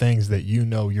are the things that you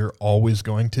know you're always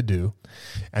going to do?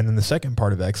 And then the second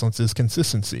part of excellence is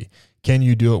consistency. Can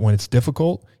you do it when it's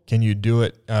difficult? Can you do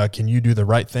it? Can you do the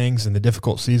right things in the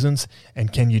difficult seasons?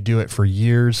 And can you do it for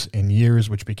years and years,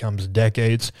 which becomes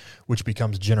decades, which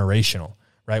becomes generational?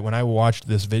 Right? When I watched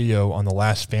this video on the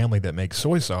last family that makes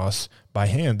soy sauce by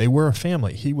hand, they were a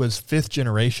family. He was 5th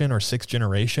generation or 6th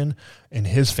generation in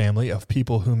his family of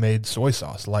people who made soy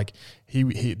sauce. Like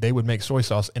they would make soy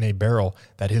sauce in a barrel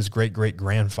that his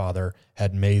great-great-grandfather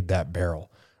had made that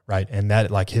barrel, right? And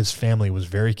that, like, his family was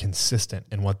very consistent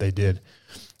in what they did.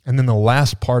 And then the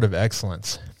last part of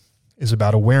excellence is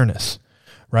about awareness,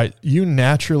 right? You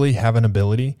naturally have an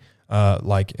ability,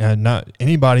 and not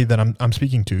anybody that I'm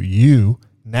speaking to, you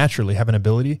naturally have an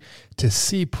ability to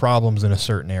see problems in a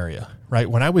certain area, right?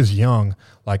 When I was young,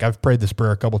 like, I've prayed this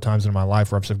prayer a couple times in my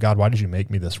life where I've said, God, why did you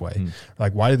make me this way?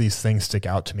 Like, why do these things stick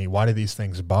out to me? Why do these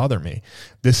things bother me?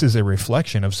 This is a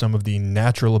reflection of some of the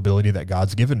natural ability that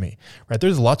God's given me, right?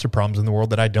 There's lots of problems in the world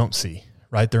that I don't see,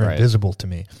 right? They're invisible to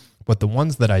me. But the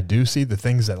ones that I do see, the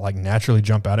things that, like, naturally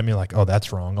jump out at me, like, oh,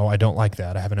 that's wrong. Oh, I don't like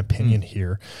that. I have an opinion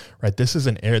here, right? This is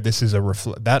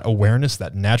that awareness,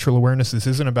 that natural awareness. This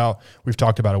isn't about, we've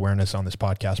talked about awareness on this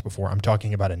podcast before. I'm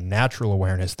talking about a natural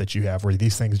awareness that you have where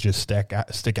these things just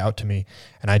stick out to me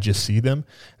and I just see them.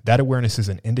 That awareness is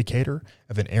an indicator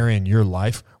of an area in your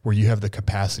life where you have the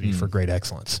capacity for great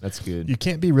excellence. That's good. You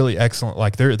can't be really excellent.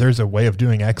 Like, there's a way of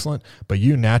doing excellent, but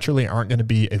you naturally aren't going to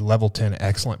be a level 10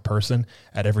 excellent person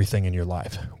at everything in your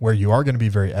life. Where you are going to be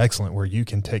very excellent, where you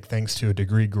can take things to a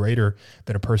degree greater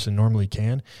than a person normally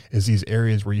can, is these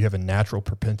areas where you have a natural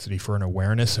propensity for an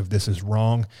awareness of this is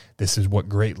wrong, this is what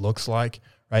great looks like,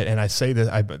 right? And I say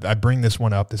that, I bring this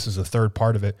one up, this is the third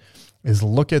part of it, is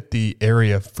look at the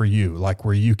area for you, like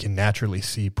where you can naturally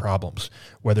see problems,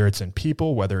 whether it's in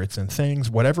people, whether it's in things,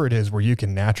 whatever it is where you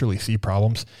can naturally see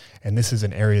problems. And this is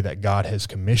an area that God has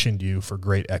commissioned you for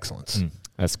great excellence.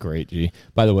 That's great, G.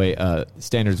 By the way,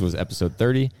 Standards was episode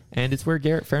 30, and it's where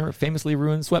Garrett famously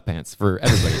ruined sweatpants for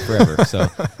everybody forever. So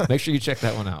make sure you check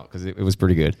that one out because it was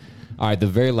pretty good. All right, the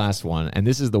very last one, and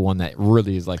this is the one that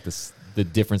really is like the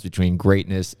difference between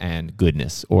greatness and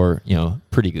goodness, or,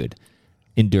 pretty good.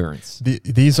 Endurance.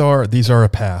 These are a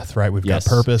path, right? We've got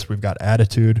purpose, we've got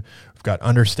attitude, we've got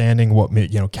understanding what,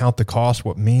 count the cost,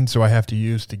 what means do I have to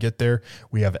use to get there?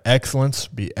 We have excellence,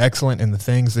 be excellent in the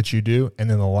things that you do. And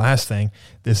then the last thing,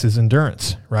 this is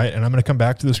endurance, right? And I'm going to come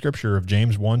back to the scripture of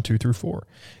James 1:2-4.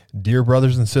 Dear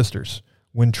brothers and sisters,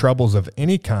 when troubles of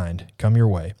any kind come your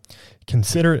way,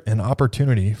 consider it an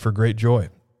opportunity for great joy.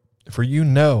 For you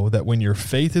know that when your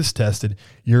faith is tested,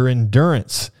 your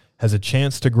endurance has a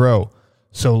chance to grow.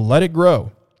 So let it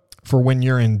grow, for when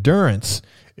your endurance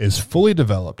is fully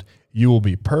developed, you will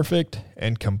be perfect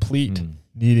and complete,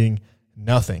 needing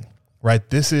nothing, right?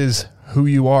 This is who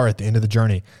you are at the end of the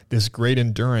journey, this great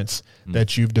endurance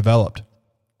that you've developed,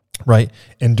 right?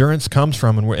 Endurance comes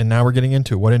from, and now we're getting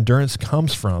into it, what endurance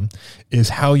comes from is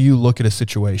how you look at a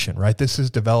situation, right? This is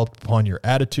developed upon your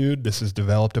attitude. This is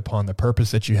developed upon the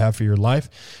purpose that you have for your life.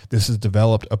 This is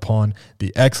developed upon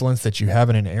the excellence that you have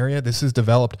in an area. This is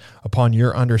developed upon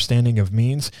your understanding of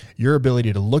means, your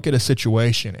ability to look at a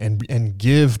situation and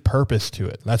give purpose to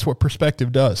it. That's what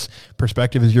perspective does.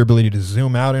 Perspective is your ability to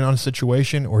zoom out in on a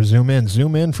situation or zoom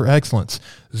in for excellence,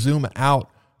 zoom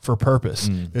out for purpose.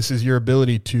 This is your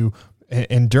ability to,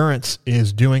 endurance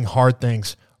is doing hard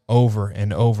things over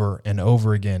and over and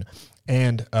over again.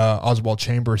 And Oswald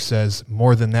Chambers says,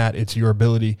 more than that, it's your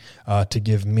ability to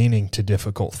give meaning to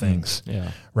difficult things,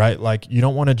 right? Like, you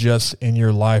don't want to just in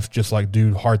your life just like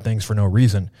do hard things for no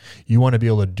reason. You want to be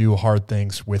able to do hard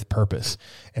things with purpose.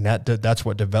 And that's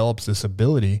what develops this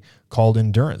ability called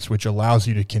endurance, which allows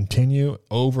you to continue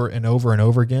over and over and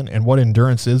over again. And what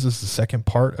endurance is the second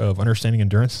part of understanding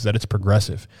endurance, is that it's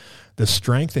progressive. The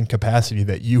strength and capacity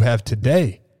that you have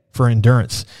today for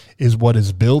endurance is what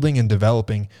is building and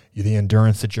developing the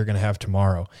endurance that you're going to have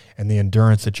tomorrow and the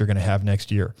endurance that you're going to have next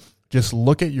year. Just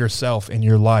look at yourself in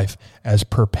your life as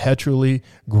perpetually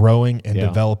growing and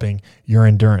developing your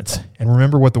endurance. And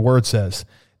remember what the word says,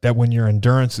 that when your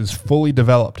endurance is fully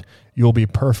developed, you'll be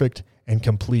perfect and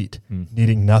complete,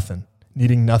 needing nothing.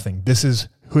 This is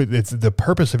It's the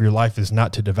purpose of your life is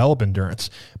not to develop endurance,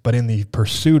 but in the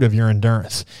pursuit of your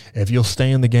endurance. If you'll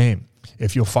stay in the game,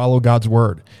 if you'll follow God's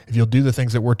word, if you'll do the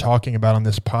things that we're talking about on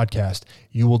this podcast,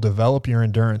 you will develop your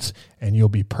endurance and you'll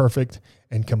be perfect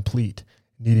and complete,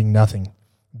 needing nothing.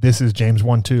 This is James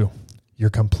 1:2. You're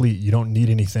complete. You don't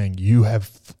need anything. You have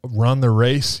run the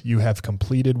race. You have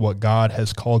completed what God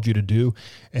has called you to do.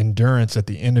 Endurance at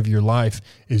the end of your life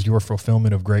is your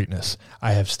fulfillment of greatness.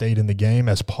 I have stayed in the game.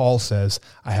 As Paul says,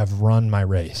 I have run my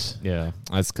race. Yeah,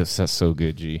 that's so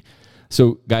good, G.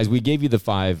 So, guys, we gave you the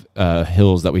 5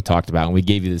 hills that we talked about, and we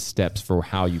gave you the steps for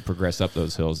how you progress up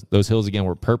those hills. Those hills, again,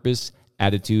 were purpose,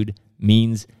 attitude,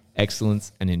 means,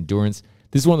 excellence, and endurance.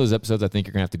 This is one of those episodes I think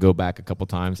you're going to have to go back a couple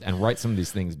times and write some of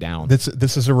these things down. This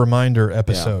is a reminder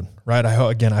episode, right? I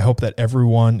hope that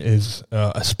everyone is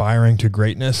aspiring to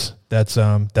greatness. That's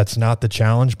not the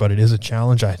challenge, but it is a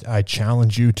challenge. I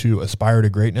challenge you to aspire to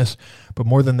greatness. But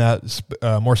more than that,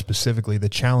 more specifically, the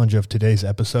challenge of today's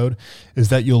episode is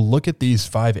that you'll look at these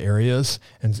 5 areas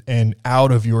and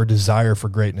out of your desire for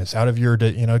greatness, out of your,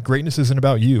 greatness isn't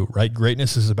about you, right?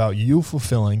 Greatness is about you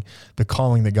fulfilling the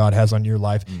calling that God has on your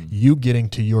life, you getting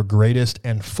to your greatest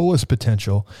and fullest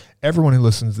potential. Everyone who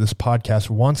listens to this podcast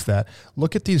wants that.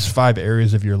 Look at these 5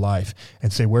 areas of your life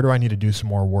and say, where do I need to do some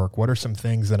more work? What are some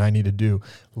things that I need to do?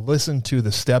 Listen to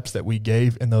the steps that we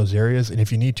gave in those areas. And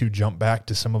if you need to, jump back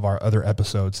to some of our other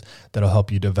episodes that'll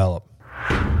help you develop.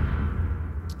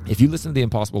 If you listen to the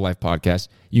Impossible Life podcast,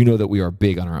 you know that we are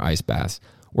big on our ice baths.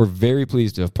 We're very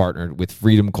pleased to have partnered with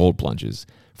Freedom Cold Plunges.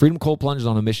 Freedom Cold Plunge is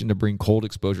on a mission to bring cold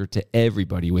exposure to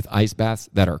everybody with ice baths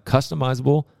that are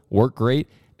customizable, work great,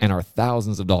 and are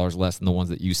thousands of dollars less than the ones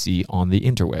that you see on the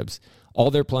interwebs. All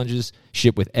their plunges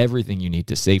ship with everything you need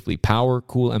to safely power,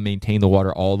 cool, and maintain the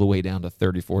water all the way down to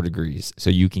 34 degrees so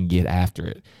you can get after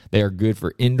it. They are good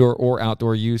for indoor or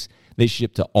outdoor use. They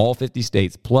ship to all 50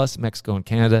 states plus Mexico and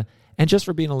Canada. And just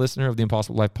for being a listener of the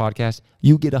Impossible Life podcast,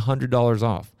 you get $100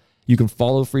 off. You can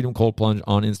follow Freedom Cold Plunge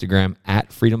on Instagram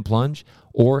at Freedom Plunge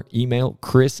or email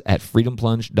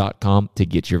chris@freedomplunge.com to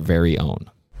get your very own.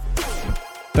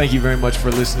 Thank you very much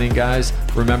for listening, guys.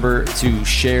 Remember to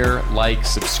share, like,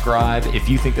 subscribe. If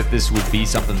you think that this would be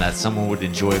something that someone would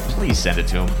enjoy, please send it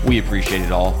to them. We appreciate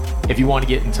it all. If you want to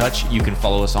get in touch, you can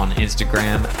follow us on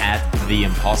Instagram at The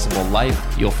Impossible Life.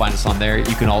 You'll find us on there.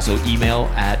 You can also email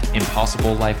at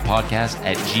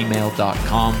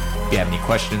impossiblelifepodcast@gmail.com. If you have any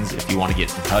questions, if you want to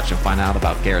get in touch and find out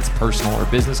about Garrett's personal or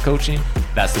business coaching,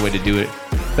 that's the way to do it.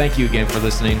 Thank you again for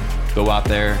listening. Go out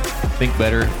there, think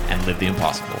better, and live the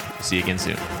impossible. See you again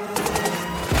soon.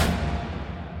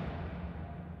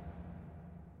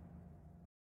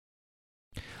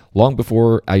 Long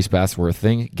before ice baths were a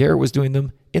thing, Garrett was doing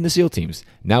them in the SEAL teams.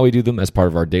 Now we do them as part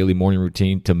of our daily morning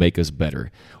routine to make us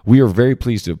better. We are very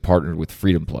pleased to have partnered with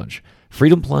Freedom Plunge.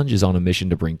 Freedom Plunge is on a mission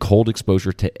to bring cold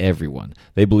exposure to everyone.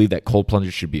 They believe that cold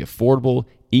plunges should be affordable,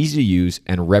 easy to use,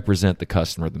 and represent the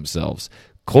customer themselves.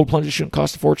 Cold plunges shouldn't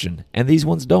cost a fortune, and these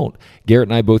ones don't. Garrett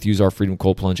and I both use our Freedom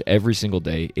Cold Plunge every single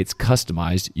day. It's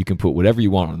customized. You can put whatever you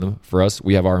want on them. For us,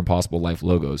 we have our Impossible Life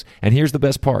logos. And here's the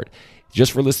best part.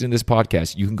 Just for listening to this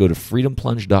podcast, you can go to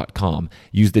freedomplunge.com,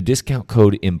 use the discount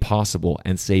code IMPOSSIBLE,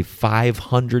 and save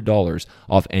 $500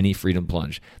 off any Freedom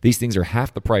Plunge. These things are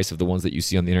half the price of the ones that you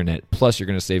see on the internet, plus you're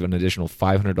going to save an additional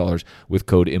 $500 with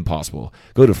code IMPOSSIBLE.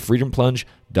 Go to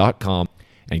freedomplunge.com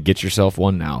and get yourself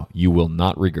one now. You will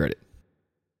not regret it.